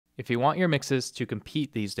if you want your mixes to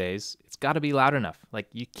compete these days, it's got to be loud enough. Like,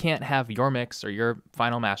 you can't have your mix or your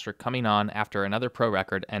final master coming on after another pro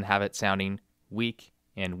record and have it sounding weak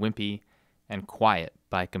and wimpy and quiet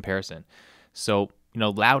by comparison. So,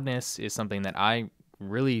 loudness is something that I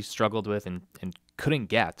really struggled with and couldn't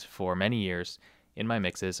get for many years in my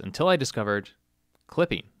mixes until I discovered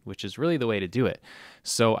clipping, which is really the way to do it.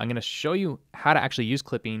 So I'm going to show you how to actually use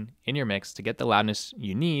clipping in your mix to get the loudness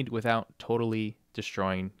you need without totally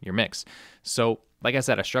destroying your mix. So like I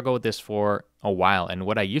said, I struggled with this for a while, and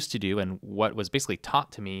what I used to do and what was basically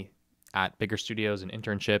taught to me at bigger studios and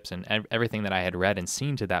internships and everything that I had read and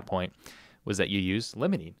seen to that point was that you use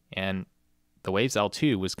limiting. And the Waves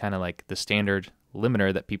L2 was kind of like the standard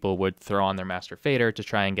limiter that people would throw on their master fader to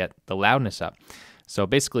try and get the loudness up. So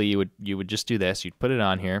basically you would just do this, you'd put it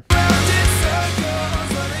on here,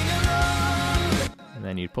 and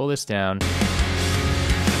then you'd pull this down.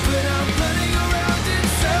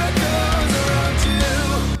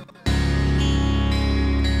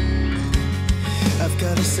 I've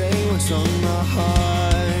gotta say what's on my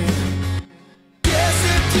heart. Yes,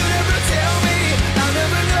 if you never tell me, I'll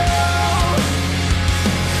never know.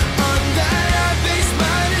 On that I base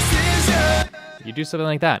my decision. You do something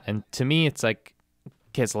like that, and to me it's like,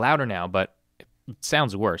 okay, it's louder now, but it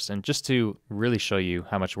sounds worse. And just to really show you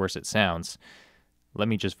how much worse it sounds, let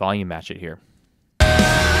me just volume match it here.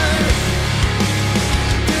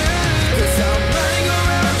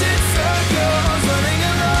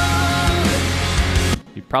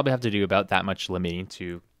 You probably have to do about that much limiting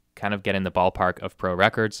to kind of get in the ballpark of pro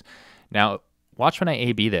records. Now, watch when I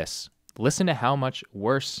A/B this. Listen to how much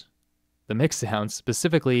worse the mix sounds,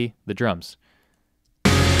 specifically the drums.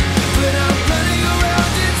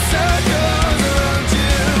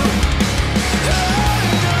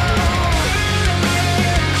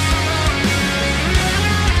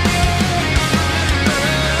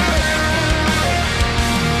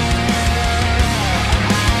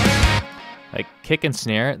 Like kick and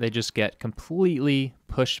snare, they just get completely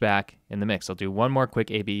pushed back in the mix. I'll do one more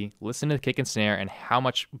quick A/B. Listen to the kick and snare and how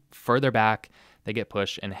much further back they get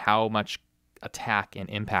pushed and how much attack and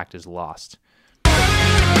impact is lost.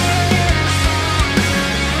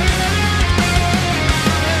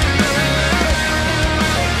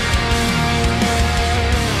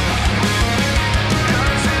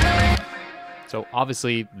 So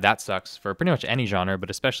obviously that sucks for pretty much any genre, but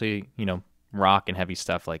especially, rock and heavy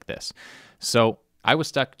stuff like this. So I was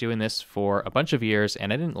stuck doing this for a bunch of years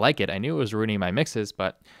and I didn't like it. I knew it was ruining my mixes,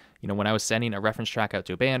 but when I was sending a reference track out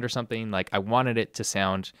to a band or something, like I wanted it to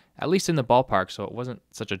sound at least in the ballpark so it wasn't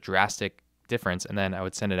such a drastic difference, and then I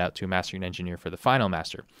would send it out to a mastering engineer for the final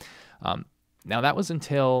master. Now that was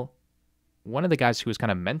until one of the guys who was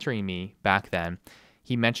kind of mentoring me back then,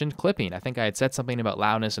 he mentioned clipping. I think I had said something about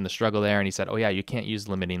loudness and the struggle there, and he said, oh yeah, you can't use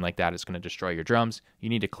limiting like that. It's going to destroy your drums. You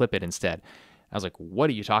need to clip it instead. I was like, what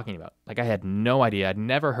are you talking about? Like, I had no idea. I'd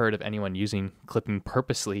never heard of anyone using clipping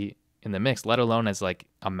purposely in the mix, let alone as like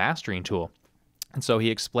a mastering tool. And so he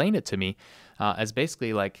explained it to me as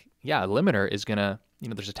basically like, yeah, a limiter is going to,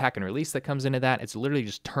 there's attack and release that comes into that. It's literally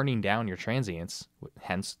just turning down your transients,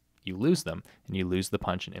 hence you lose them and you lose the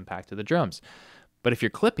punch and impact of the drums. But if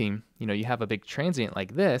you're clipping, you have a big transient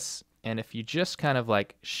like this, and if you just kind of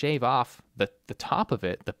like shave off the top of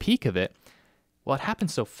it, the peak of it, well, it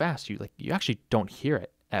happens so fast, you actually don't hear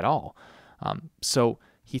it at all. So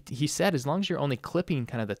he said as long as you're only clipping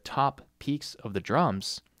kind of the top peaks of the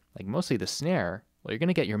drums, like mostly the snare, well, you're going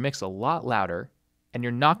to get your mix a lot louder, and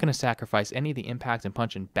you're not going to sacrifice any of the impact and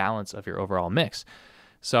punch and balance of your overall mix.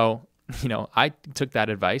 So, I took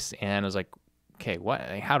that advice and I was like, okay,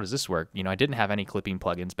 how does this work? I didn't have any clipping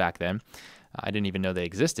plugins back then. I didn't even know they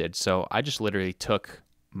existed. So I just literally took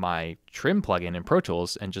my trim plugin in Pro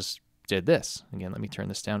Tools and just did this. Again, let me turn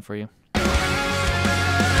this down for you.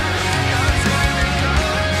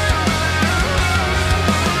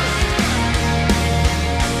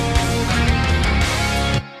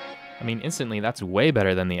 I mean, instantly, that's way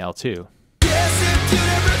better than the L2. Yes, if you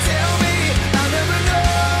never tell me, I'll never know.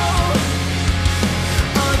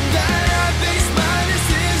 On that I base my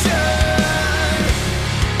decision.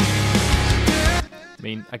 I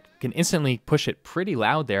mean, I can instantly push it pretty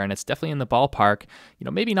loud there, and it's definitely in the ballpark.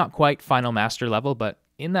 Maybe not quite final master level, but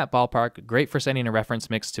in that ballpark. Great for sending a reference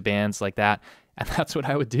mix to bands like that, and that's what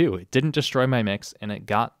I would do. It didn't destroy my mix, and it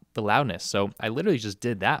got the loudness. So I literally just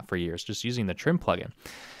did that for years, just using the trim plugin.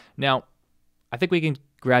 Now, I think we can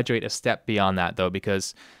graduate a step beyond that, though,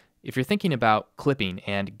 because if you're thinking about clipping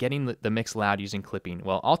and getting the mix loud using clipping,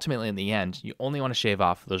 well, ultimately in the end, you only want to shave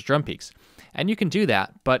off those drum peaks. And you can do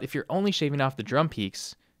that, but if you're only shaving off the drum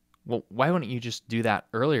peaks, well, why wouldn't you just do that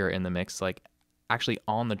earlier in the mix, like actually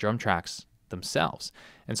on the drum tracks themselves.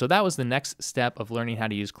 And so that was the next step of learning how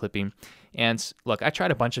to use clipping. And look, I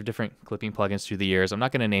tried a bunch of different clipping plugins through the years. I'm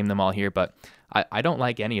not going to name them all here, but I don't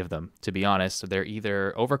like any of them, to be honest. So they're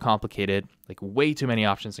either overcomplicated, like way too many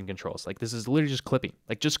options and controls. Like this is literally just clipping.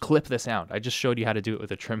 Like just clip the sound. I just showed you how to do it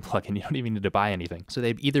with a trim plugin. You don't even need to buy anything. So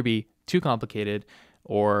they'd either be too complicated,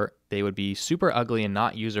 or they would be super ugly and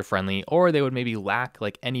not user-friendly, or they would maybe lack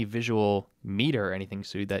like any visual meter or anything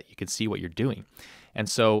so that you could see what you're doing. And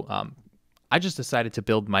so I just decided to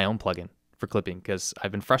build my own plugin for clipping because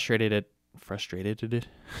I've been frustrated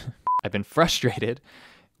I've been frustrated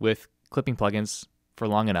with clipping plugins for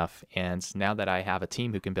long enough, and now that I have a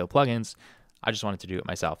team who can build plugins, I just wanted to do it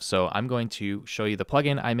myself. So I'm going to show you the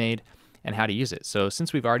plugin I made and how to use it. So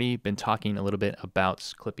since we've already been talking a little bit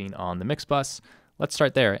about clipping on the mix bus, let's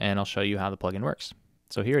start there and I'll show you how the plugin works.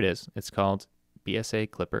 So here it is. It's called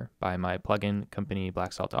BSA Clipper by my plugin company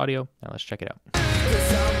Black Salt Audio. Now let's check it out.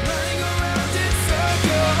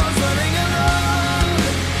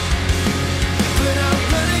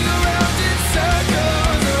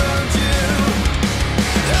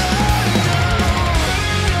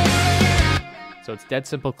 So it's dead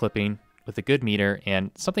simple clipping with a good meter,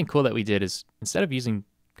 and something cool that we did is instead of using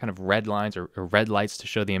kind of red lines or red lights to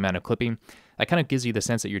show the amount of clipping, that kind of gives you the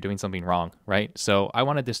sense that you're doing something wrong, right? So I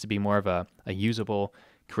wanted this to be more of a usable,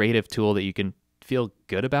 creative tool that you can feel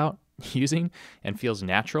good about using and feels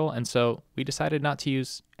natural. And so we decided not to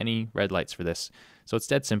use any red lights for this. So it's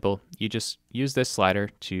dead simple. You just use this slider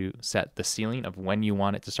to set the ceiling of when you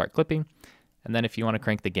want it to start clipping. And then if you want to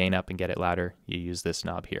crank the gain up and get it louder, you use this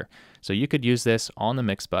knob here. So you could use this on the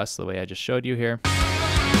mix bus the way I just showed you here.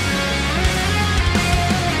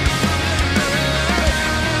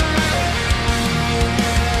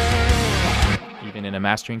 Even in a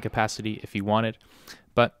mastering capacity if you wanted.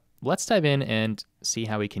 But let's dive in and see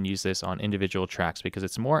how we can use this on individual tracks because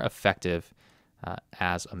it's more effective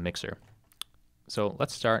as a mixer. So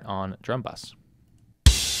let's start on drum bus.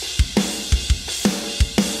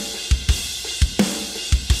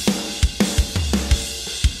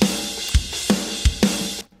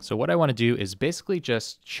 So what I want to do is basically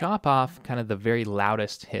just chop off kind of the very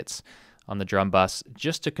loudest hits on the drum bus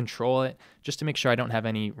just to control it, just to make sure I don't have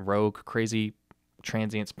any rogue crazy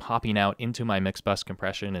transients popping out into my mix bus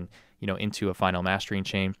compression and, you know, into a final mastering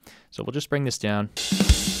chain. So we'll just bring this down.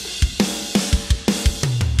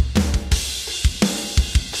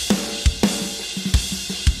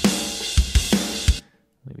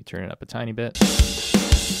 Maybe turn it up a tiny bit.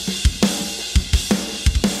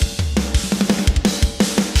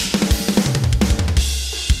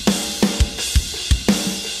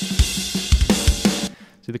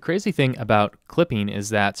 So the crazy thing about clipping is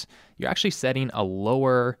that you're actually setting a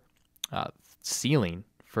lower ceiling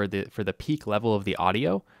for the peak level of the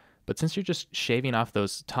audio, but since you're just shaving off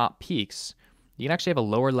those top peaks, you can actually have a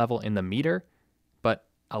lower level in the meter, but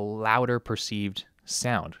a louder perceived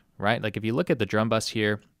sound, right? Like if you look at the drum bus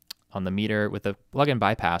here on the meter with the plug-in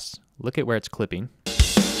bypass, look at where it's clipping.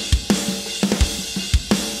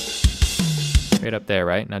 Right up there,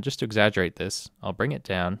 right? Now just to exaggerate this, I'll bring it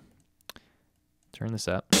down. Turn this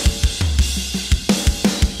up.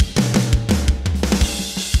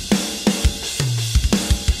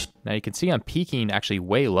 Now you can see I'm peaking actually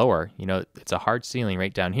way lower. You know, it's a hard ceiling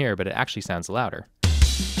right down here, but it actually sounds louder.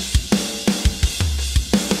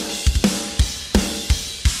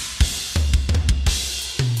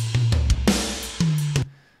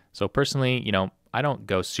 So personally, you know, I don't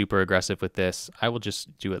go super aggressive with this. I will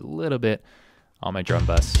just do a little bit on my drum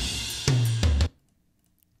bus.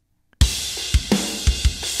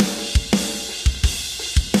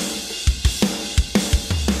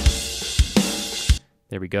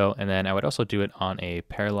 There we go. And then I would also do it on a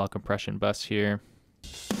parallel compression bus here.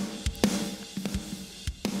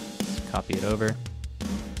 Copy it over.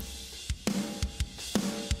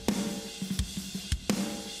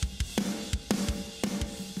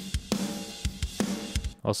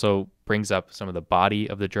 Also brings up some of the body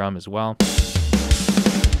of the drum as well.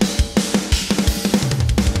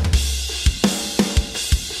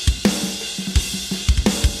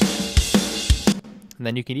 And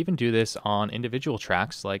then you can even do this on individual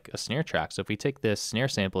tracks like a snare track. So if we take this snare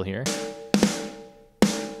sample here,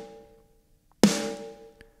 you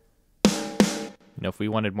know, if we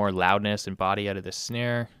wanted more loudness and body out of this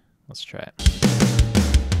snare, let's try it.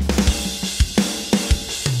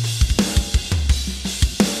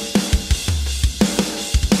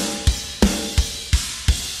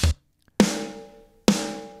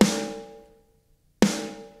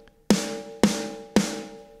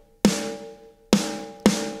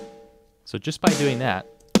 So just by doing that,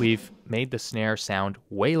 we've made the snare sound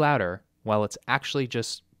way louder while it's actually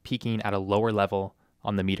just peaking at a lower level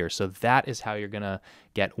on the meter. So that is how you're going to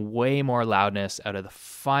get way more loudness out of the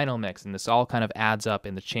final mix. And this all kind of adds up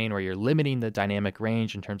in the chain where you're limiting the dynamic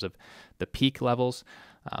range in terms of the peak levels.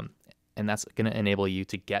 And that's going to enable you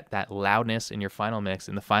to get that loudness in your final mix,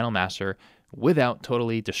 in the final master, without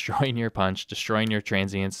totally destroying your punch, destroying your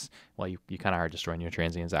transients. Well, you kind of are destroying your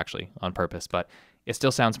transients actually on purpose, but it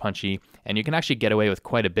still sounds punchy, and you can actually get away with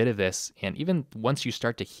quite a bit of this. And even once you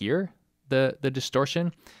start to hear the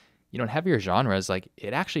distortion, in heavier genres, like,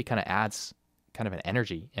 it actually kind of adds kind of an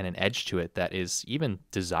energy and an edge to it that is even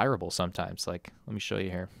desirable sometimes. Like, let me show you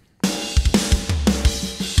here.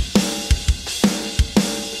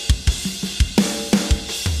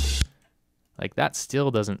 Like, that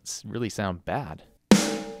still doesn't really sound bad.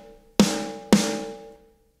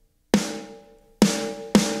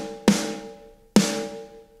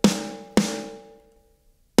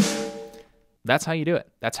 That's how you do it.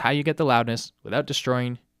 That's how you get the loudness without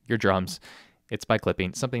destroying your drums. It's by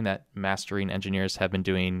clipping, something that mastering engineers have been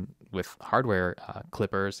doing with hardware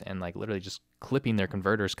clippers, and like literally just clipping their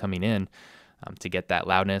converters coming in to get that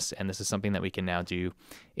loudness. And this is something that we can now do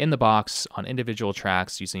in the box on individual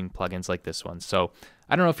tracks using plugins like this one. So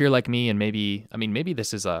I don't know if you're like me, and maybe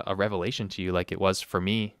this is a revelation to you, like it was for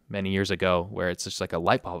me many years ago, where it's just like a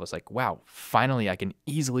light bulb. It's like, wow, finally I can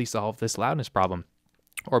easily solve this loudness problem.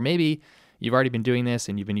 Or maybe you've already been doing this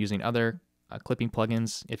and you've been using other clipping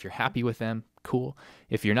plugins. If you're happy with them, cool.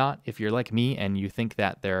 If you're not, if you're like me and you think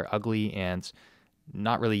that they're ugly and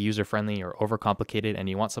not really user-friendly or overcomplicated, and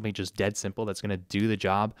you want something just dead simple that's going to do the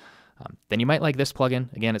job, then you might like this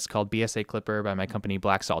plugin. Again, it's called BSA Clipper by my company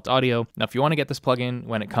Black Salt Audio. Now, if you want to get this plugin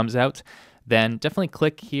when it comes out, then definitely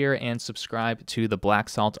click here and subscribe to the Black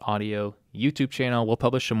Salt Audio YouTube channel. We'll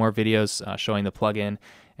publish some more videos showing the plugin,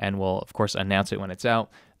 and we'll, of course, announce it when it's out.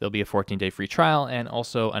 There'll be a 14-day free trial and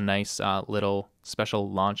also a nice little special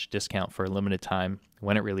launch discount for a limited time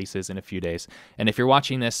when it releases in a few days. And if you're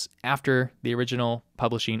watching this after the original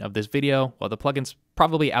publishing of this video, well, the plugin's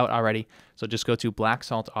probably out already. So just go to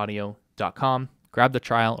blacksaltaudio.com, grab the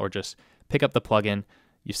trial, or just pick up the plugin.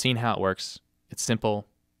 You've seen how it works. It's simple.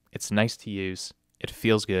 It's nice to use. It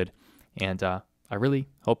feels good. And I really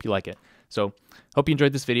hope you like it. So hope you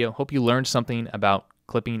enjoyed this video. Hope you learned something about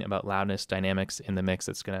clipping, about loudness, dynamics in the mix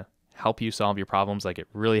that's going to help you solve your problems. Like, it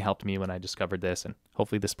really helped me when I discovered this, and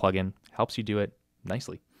hopefully this plugin helps you do it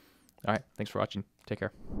nicely. All right, thanks for watching. Take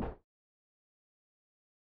care.